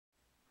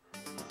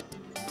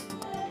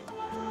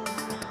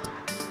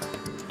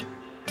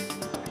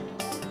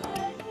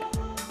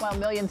While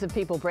millions of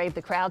people brave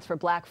the crowds for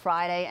Black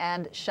Friday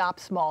and Shop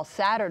Small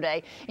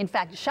Saturday. In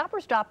fact,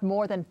 shoppers dropped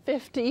more than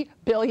 $50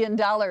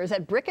 billion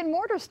at brick and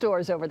mortar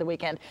stores over the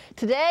weekend.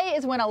 Today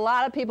is when a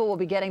lot of people will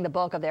be getting the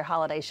bulk of their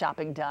holiday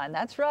shopping done.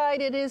 That's right,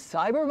 it is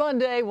Cyber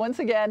Monday once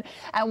again.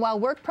 And while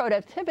work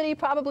productivity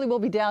probably will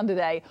be down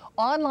today,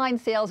 online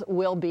sales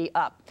will be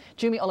up.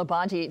 Jumi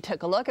Olubanji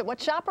took a look at what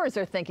shoppers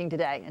are thinking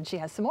today, and she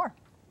has some more.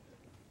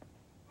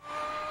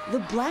 The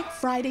Black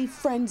Friday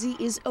frenzy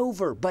is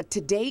over, but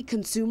today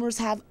consumers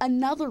have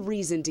another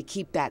reason to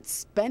keep that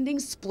spending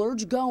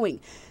splurge going.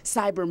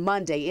 Cyber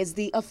Monday is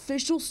the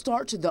official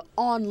start to the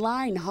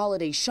online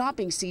holiday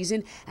shopping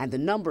season, and the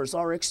numbers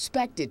are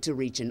expected to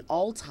reach an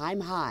all-time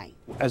high.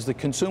 As the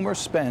consumer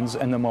spends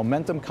and the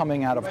momentum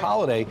coming out of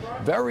holiday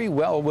very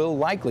well will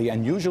likely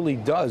and usually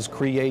does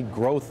create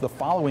growth the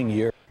following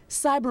year.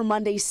 Cyber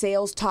Monday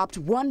sales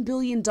topped $1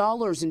 billion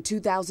in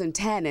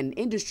 2010, and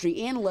industry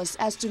analysts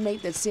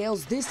estimate that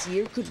sales this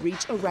year could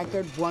reach a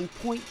record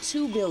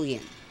 $1.2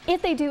 billion.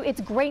 If they do, it's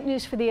great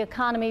news for the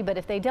economy, but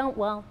if they don't,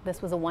 well,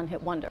 this was a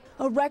one-hit wonder.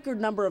 A record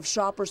number of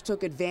shoppers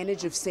took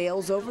advantage of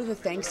sales over the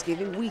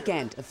Thanksgiving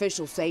weekend.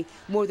 Officials say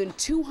more than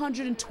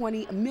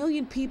 220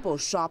 million people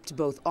shopped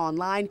both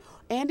online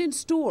and in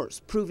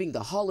stores, proving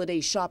the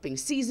holiday shopping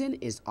season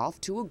is off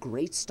to a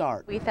great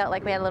start. We felt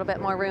like we had a little bit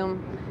more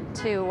room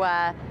to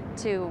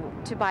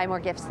buy more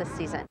gifts this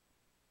season.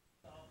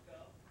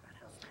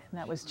 And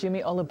that was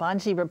Jumi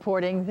Olubanji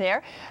reporting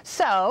there.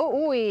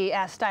 So we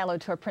asked Stylo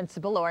Tour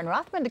Principal Lauren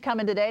Rothman to come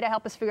in today to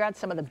help us figure out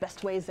some of the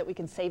best ways that we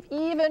can save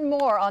even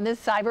more on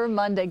this Cyber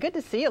Monday. Good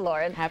to see you,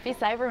 Lauren. Happy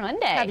Cyber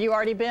Monday. Have you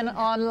already been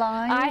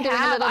online? I doing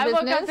have. A little I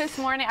business? woke up this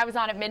morning. I was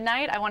on at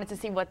midnight. I wanted to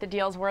see what the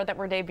deals were that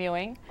were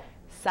debuting.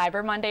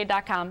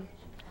 CyberMonday.com.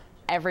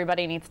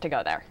 Everybody needs to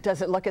go there.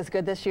 Does it look as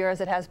good this year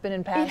as it has been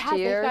in past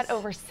years? They've got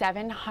over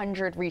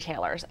 700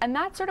 retailers, and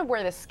that's sort of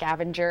where the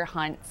scavenger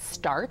hunt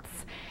starts.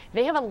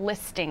 They have a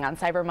listing on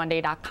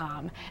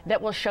CyberMonday.com that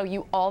will show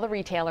you all the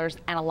retailers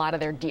and a lot of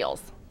their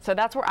deals. So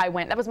that's where I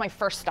went. That was my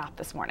first stop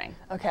this morning.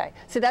 Okay.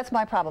 See, that's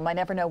my problem. I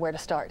never know where to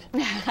start.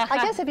 I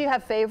guess if you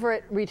have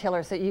favorite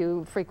retailers that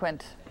you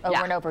frequent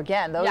over and over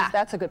again,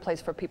 that's a good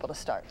place for people to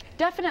start.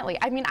 Definitely.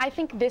 I mean, I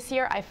think this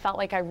year I felt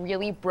like I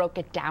really broke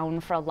it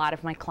down for a lot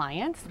of my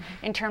clients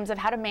in terms of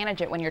how to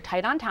manage it when you're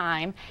tight on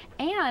time,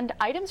 and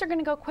items are going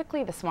to go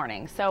quickly this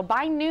morning. So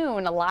by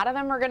noon, a lot of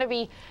them are going to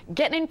be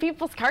getting in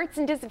people's carts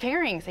and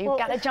disappearing. So you've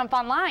got to jump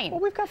online. Well,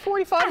 we've got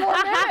 45 more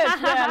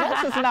minutes then.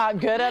 This is not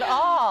good at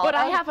all. But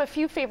I have a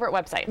few favorite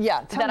websites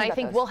that I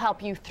think will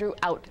help you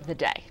throughout the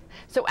day.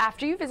 So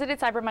after you visited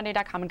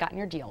CyberMonday.com and gotten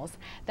your deals,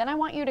 then I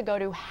want you to go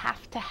to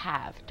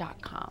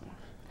HaveToHave.com.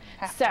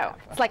 So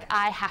it's like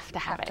I have to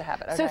have it.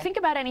 Okay. So think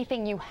about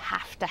anything you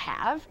have to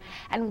have,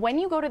 and when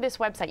you go to this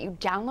website, you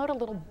download a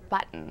little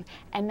button,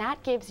 and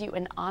that gives you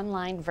an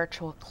online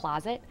virtual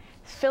closet.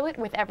 Fill it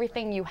with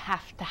everything you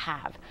have to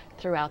have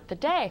throughout the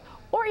day,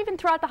 or even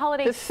throughout the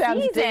holiday season.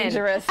 This sounds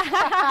dangerous.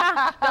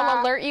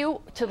 They'll alert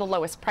you to the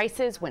lowest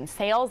prices when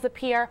sales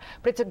appear,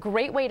 but it's a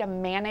great way to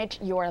manage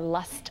your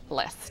lust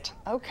list.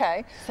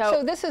 Okay.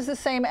 So this is the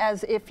same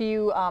as if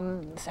you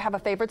have a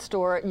favorite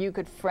store, you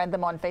could friend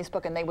them on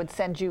Facebook and they would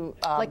send you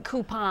like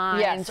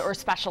coupons or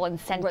special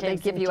incentives. They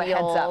give you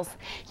deals. a heads up.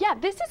 Yeah,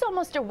 this is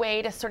almost a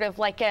way to sort of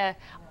like a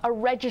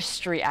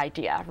registry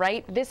idea,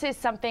 right? This is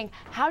something,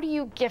 how do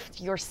you gift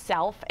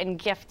yourself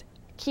and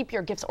keep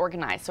your gifts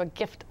organized? So a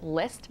gift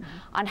list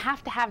on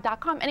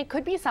HaveToHave.com, and it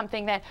could be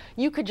something that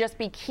you could just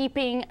be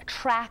keeping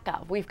track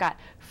of. We've got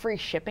free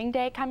shipping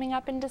day coming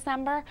up in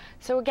December.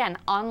 So again,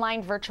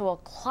 online virtual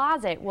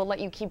closet will let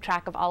you keep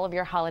track of all of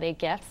your holiday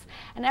gifts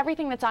and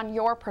everything that's on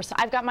your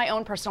personal. I've got my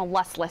own personal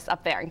lust list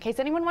up there in case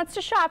anyone wants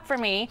to shop for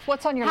me.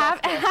 What's on your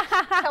list list?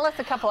 Tell us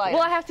a couple items.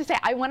 Well, I have to say,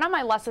 I went on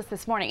my list list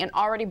this morning and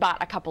already bought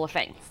a couple of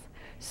things.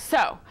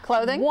 So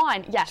clothing?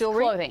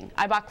 Jewelry? Clothing.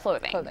 I bought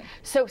clothing.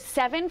 So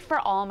 7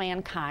 for All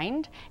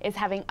Mankind is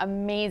having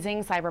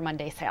amazing Cyber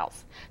Monday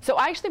sales. So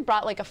I actually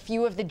brought like a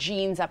few of the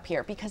jeans up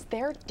here because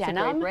their denim,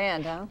 it's a great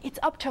brand, huh? It's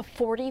up to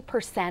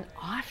 40%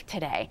 off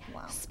today.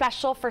 Wow.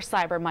 Special for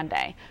Cyber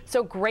Monday.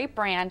 So great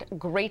brand,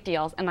 great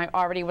deals, and I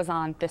already was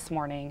on this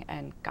morning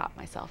and got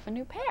myself a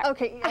new pair.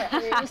 Okay,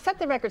 you set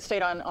the record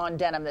straight on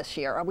denim this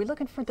year. Are we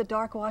looking for the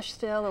dark wash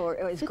still,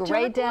 or is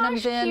gray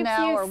denims in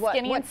now, or what?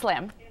 Skinny and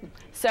slim.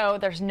 So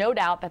there's no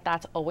doubt that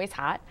that's always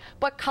hot.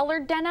 But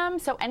colored denim,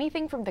 so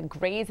anything from the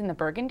grays and the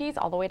burgundies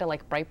all the way to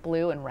like bright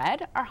blue and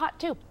red are hot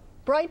too.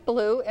 Bright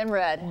blue and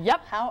red.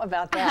 Yep. How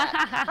about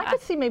that? I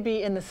could see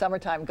maybe in the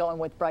summertime going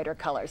with brighter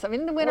colors. I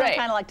mean, in the winter I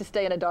kind of like to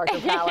stay in a darker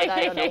palette.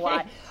 I don't know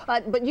why.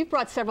 But you've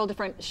brought several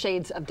different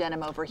shades of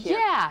denim over here.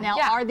 Yeah. Now,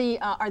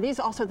 are these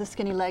also the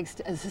skinny legs?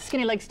 Is the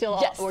skinny leg still?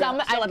 Yes. Still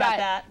about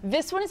that?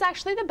 This one is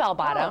actually the bell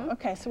bottom. Oh,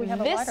 okay, so we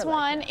have a This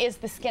one is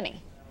the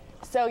skinny.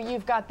 So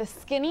you've got the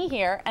skinny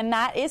here, and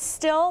that's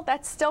still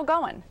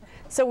going.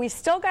 So we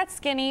still got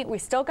skinny, we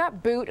still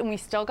got boot, and we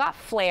still got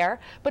flare,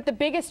 but the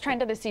biggest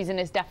trend of the season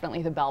is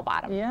definitely the bell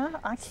bottom. Yeah.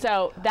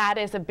 So that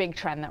is a big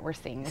trend that we're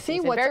seeing this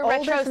season. What's Very old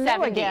retro is new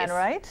 70s. again,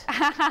 right?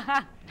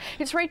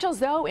 It's Rachel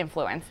Zoe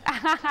influence.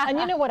 And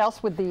you know what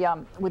else with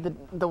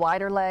the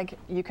wider leg?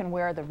 You can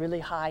wear the really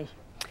high.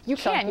 You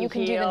can do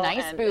the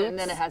nice boots. And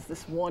then it has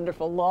this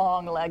wonderful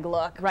long leg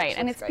look. Right,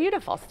 and it's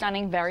beautiful,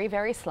 stunning, very,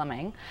 very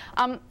slimming.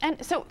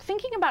 And so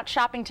thinking about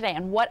shopping today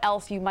and what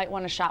else you might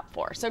want to shop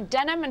for. So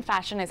denim and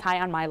fashion is high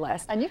on my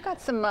list. And you've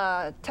got some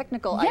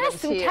technical yes,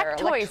 items some here, tech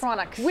toys,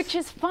 electronics. which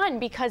is fun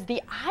because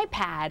the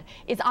iPad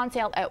is on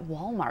sale at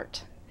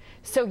Walmart.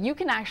 So you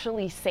can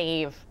actually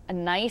save a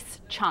nice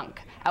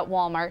chunk at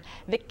Walmart.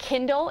 The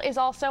Kindle is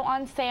also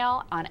on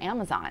sale on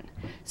Amazon.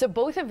 So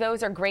both of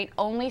those are great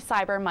only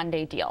Cyber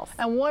Monday deals.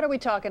 And what are we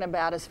talking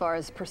about as far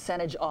as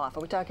percentage off? Are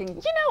we talking? You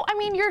know, I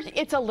mean,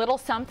 it's a little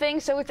something,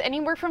 so it's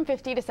anywhere from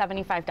 $50 to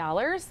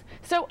 $75.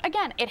 So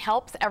again, it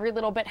helps. Every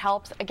little bit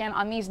helps. Again,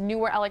 on these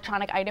newer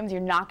electronic items,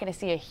 you're not going to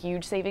see a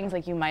huge savings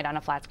like you might on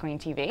a flat screen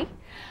TV.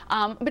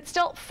 But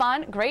still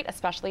fun, great,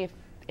 especially if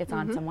it's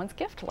on someone's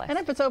gift list. And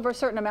if it's over a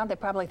certain amount, they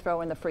probably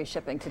throw in the free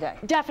shipping today.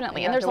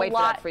 Definitely, and there's a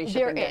lot.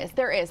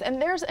 There is, and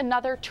there's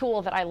another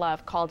tool that I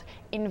love called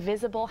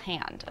Invisible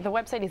Hand. The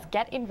website is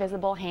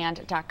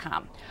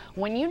getinvisiblehand.com.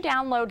 When you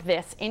download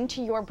this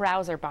into your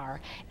browser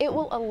bar, it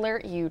will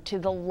alert you to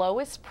the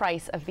lowest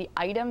price of the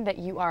item that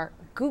you are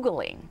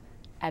Googling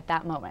at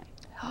that moment.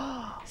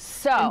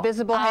 So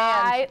Invisible Hand.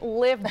 I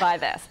live by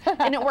this.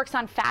 And it works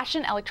on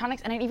fashion,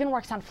 electronics, and it even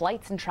works on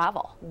flights and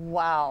travel.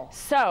 Wow.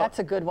 So that's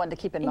a good one to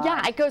keep in mind.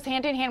 Yeah, it goes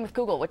hand in hand with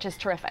Google, which is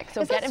terrific.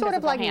 So is get it sort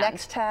of like Hand.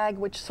 Nextag,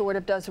 which sort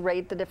of does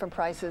rate the different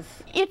prices?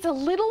 It's a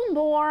little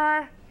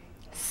more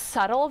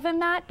subtle than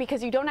that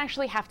because you don't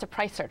actually have to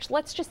price search.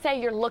 Let's just say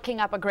you're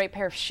looking up a great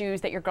pair of shoes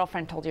that your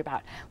girlfriend told you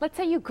about. Let's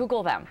say you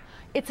Google them.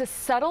 It's a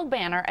subtle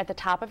banner at the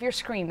top of your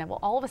screen that will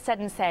all of a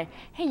sudden say,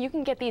 hey, you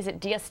can get these at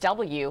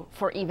DSW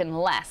for even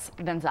less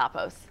than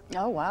Zappos.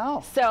 Oh,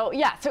 wow. So,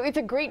 yeah, so it's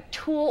a great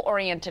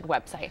tool-oriented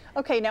website.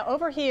 Okay, now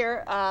over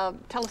here,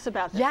 tell us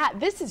about this. Yeah,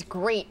 this is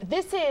great.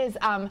 This is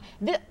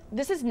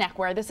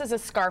neckwear. This is a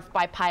scarf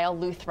by Paya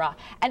Luthra.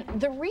 And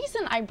the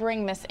reason I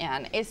bring this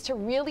in is to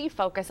really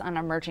focus on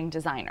emerging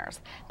designers.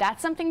 That's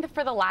something that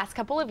for the last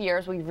couple of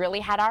years we've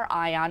really had our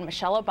eye on.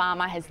 Michelle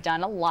Obama has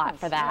done a lot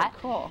for that. So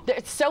cool.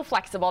 It's so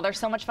flexible.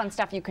 There's so much fun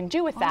stuff you can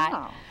do with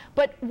that.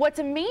 But what's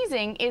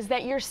amazing is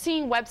that you're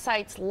seeing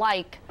websites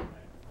like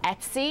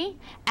Etsy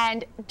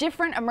and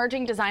different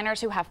emerging designers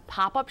who have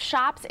pop-up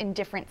shops in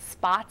different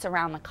spots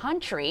around the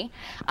country.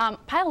 Paya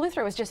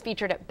Luthra was just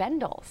featured at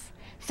Bendel's.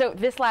 So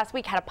this last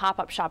week had a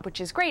pop-up shop, which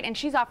is great, and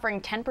she's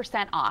offering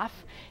 10%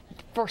 off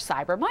for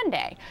Cyber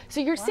Monday. So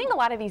you're seeing a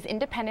lot of these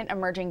independent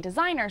emerging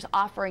designers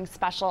offering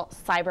special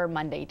Cyber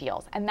Monday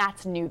deals, and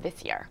that's new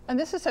this year. And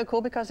this is so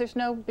cool because there's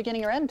no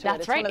beginning or end to it.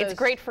 That's right. It's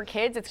great for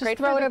kids. It's great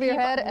for throw it over your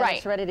head and right.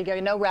 It's ready to go.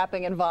 No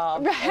wrapping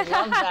involved. I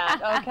love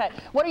that. Okay.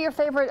 What are your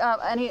favorite,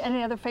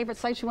 any other favorite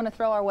sites you want to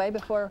throw our way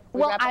before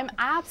we wrap up? I'm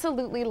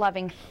absolutely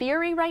loving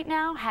Theory right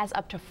now. Has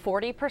up to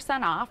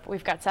 40% off.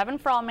 We've got 7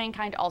 for All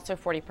Mankind, also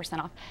 40%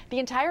 off. The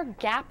entire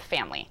Gap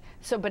family.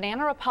 So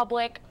Banana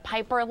Republic,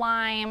 Piper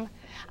Lime,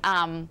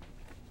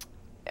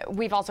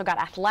 we've also got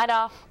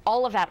Athleta,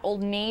 all of that,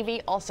 Old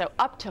Navy, also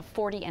up to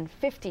 40 and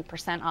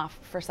 50% off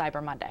for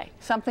Cyber Monday.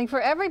 Something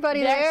for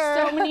everybody There's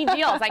there. so many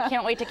deals. I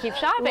can't wait to keep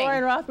shopping.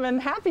 Lauren Rothman,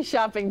 happy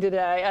shopping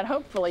today, and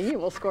hopefully you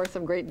will score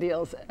some great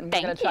deals. And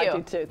we're going to try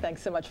to too.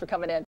 Thanks so much for coming in.